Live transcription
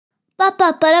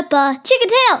Ba-ba-ba-da-ba, Chicken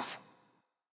Tales!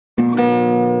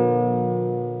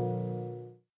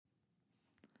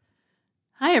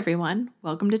 Hi everyone,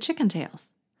 welcome to Chicken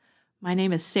Tales. My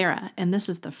name is Sarah, and this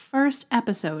is the first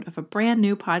episode of a brand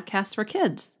new podcast for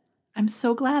kids. I'm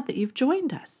so glad that you've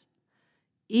joined us.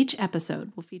 Each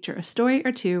episode will feature a story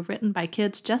or two written by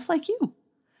kids just like you.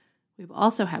 We will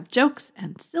also have jokes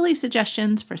and silly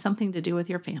suggestions for something to do with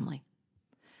your family.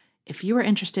 If you are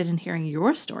interested in hearing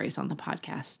your stories on the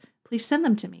podcast, please send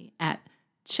them to me at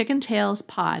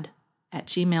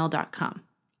chickentailspod@gmail.com.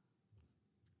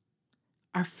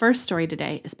 Our first story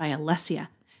today is by Alessia.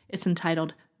 It's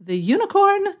entitled, The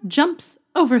Unicorn Jumps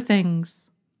Over Things.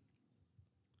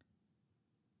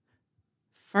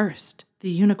 First, the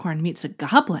unicorn meets a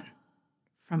goblin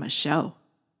from a show.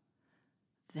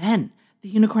 Then, the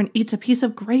unicorn eats a piece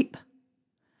of grape.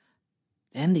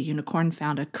 Then the unicorn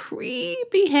found a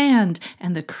creepy hand,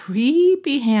 and the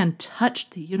creepy hand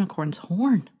touched the unicorn's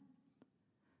horn.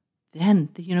 Then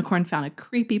the unicorn found a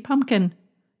creepy pumpkin.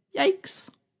 Yikes!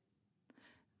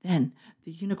 Then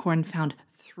the unicorn found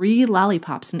 3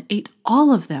 lollipops and ate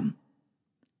all of them.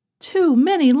 Too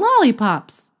many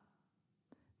lollipops!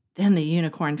 Then the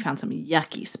unicorn found some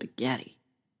yucky spaghetti.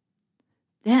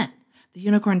 Then the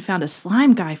unicorn found a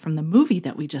slime guy from the movie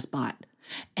that we just bought.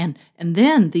 And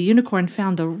then the unicorn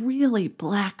found a really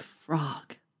black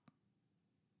frog.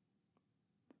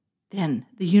 Then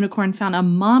the unicorn found a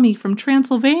mommy from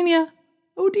Transylvania.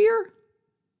 Oh dear.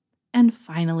 And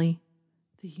finally,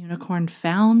 the unicorn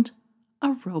found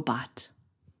a robot.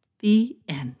 The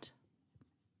end.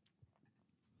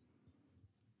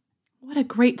 What a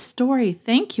great story.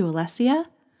 Thank you, Alessia.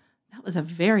 That was a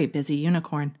very busy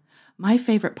unicorn. My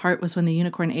favorite part was when the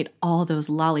unicorn ate all those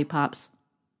lollipops.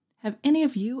 Have any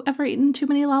of you ever eaten too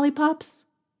many lollipops?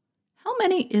 How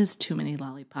many is too many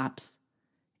lollipops?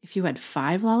 If you had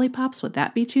 5 lollipops, would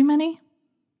that be too many?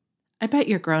 I bet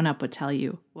your grown-up would tell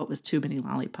you what was too many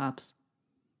lollipops.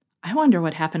 I wonder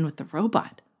what happened with the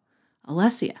robot.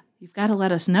 Alessia, you've got to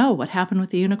let us know what happened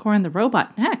with the unicorn and the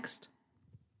robot next.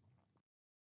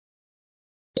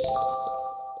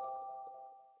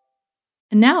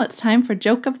 And now it's time for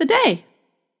Joke of the Day.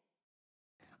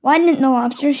 Why didn't the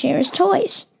lobster share his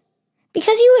toys?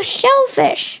 Because he was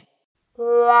shellfish.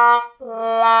 Our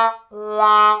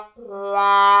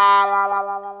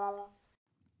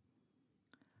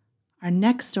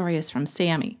next story is from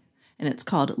Sammy, and it's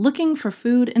called Looking for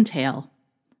Food and Tail.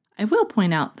 I will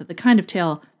point out that the kind of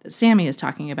tail that Sammy is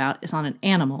talking about is on an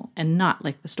animal and not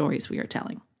like the stories we are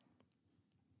telling.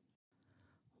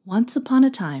 Once upon a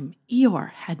time,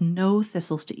 Eeyore had no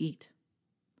thistles to eat.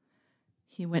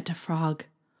 He went to Frog.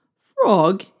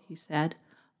 "Frog," he said,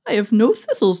 "I have no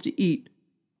thistles to eat.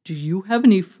 Do you have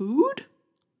any food?"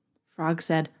 Frog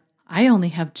said, "I only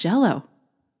have Jell-O."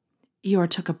 Eeyore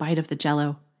took a bite of the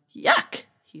Jell-O. "Yuck,"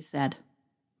 he said.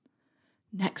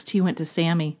 Next he went to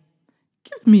Sammy.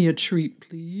 "Give me a treat,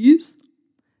 please."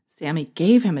 Sammy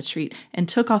gave him a treat and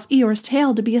took off Eeyore's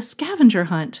tail to be a scavenger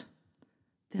hunt.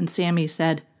 Then Sammy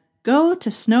said, "Go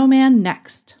to Snowman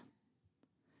next."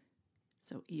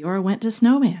 So Eeyore went to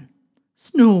Snowman.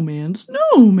 "Snowman,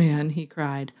 Snowman," he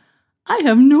cried, "I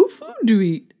have no food to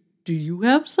eat. Do you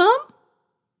have some?"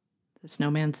 The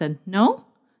snowman said, "No,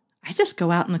 I just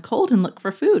go out in the cold and look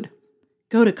for food.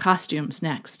 Go to Costumes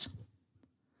next."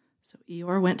 So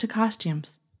Eeyore went to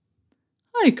Costumes.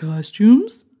 "Hi,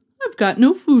 Costumes. I've got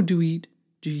no food to eat.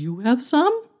 Do you have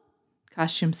some?"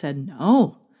 Costumes said,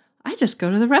 "No, I just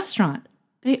go to the restaurant.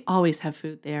 They always have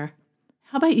food there.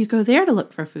 How about you go there to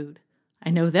look for food? I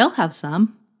know they'll have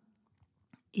some."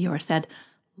 Eeyore said,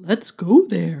 "Let's go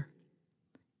there."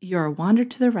 Eeyore wandered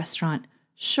to the restaurant.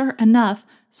 Sure enough,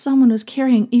 someone was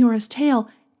carrying Eeyore's tail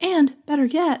and, better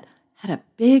yet, had a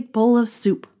big bowl of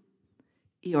soup.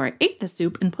 Eeyore ate the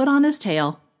soup and put on his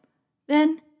tail.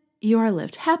 Then Eeyore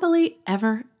lived happily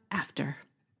ever after.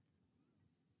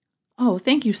 Oh,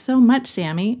 thank you so much,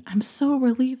 Sammy. I'm so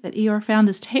relieved that Eeyore found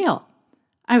his tail.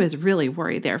 I was really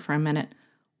worried there for a minute.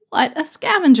 What a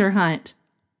scavenger hunt!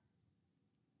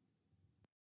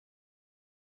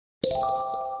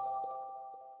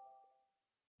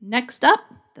 Next up,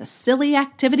 the silly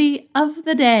activity of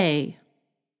the day.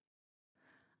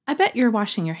 I bet you're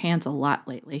washing your hands a lot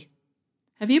lately.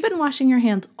 Have you been washing your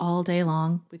hands all day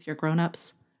long with your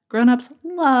grown-ups? Grown-ups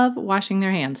love washing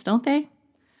their hands, don't they?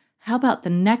 How about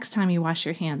the next time you wash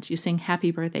your hands, you sing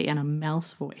happy birthday in a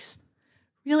mouse voice?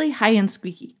 Really high and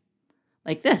squeaky.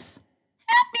 Like this.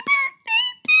 Happy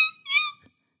birthday to you!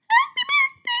 Happy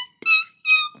birthday to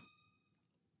you!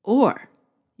 Or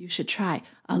you should try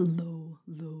a low,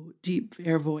 deep,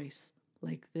 fair voice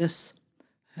like this.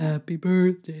 Happy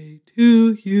birthday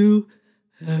to you.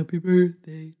 Happy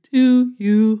birthday to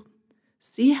you.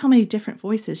 See how many different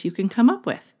voices you can come up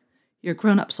with. Your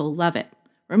grown-ups will love it.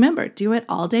 Remember, do it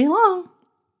all day long.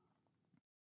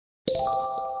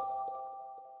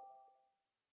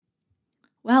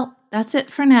 Well, that's it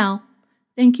for now.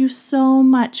 Thank you so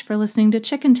much for listening to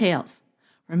Chicken Tales.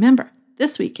 Remember,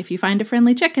 this week, if you find a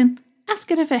friendly chicken,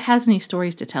 ask it if it has any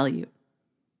stories to tell you.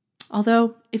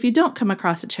 Although, if you don't come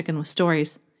across a chicken with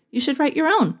stories, you should write your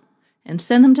own and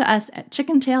send them to us at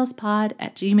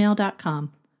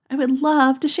chickentalespod@gmail.com. I would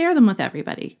love to share them with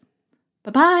everybody.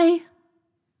 Bye-bye.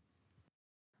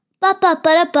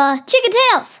 Ba-ba-ba-da-ba, Chicken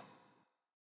Tales!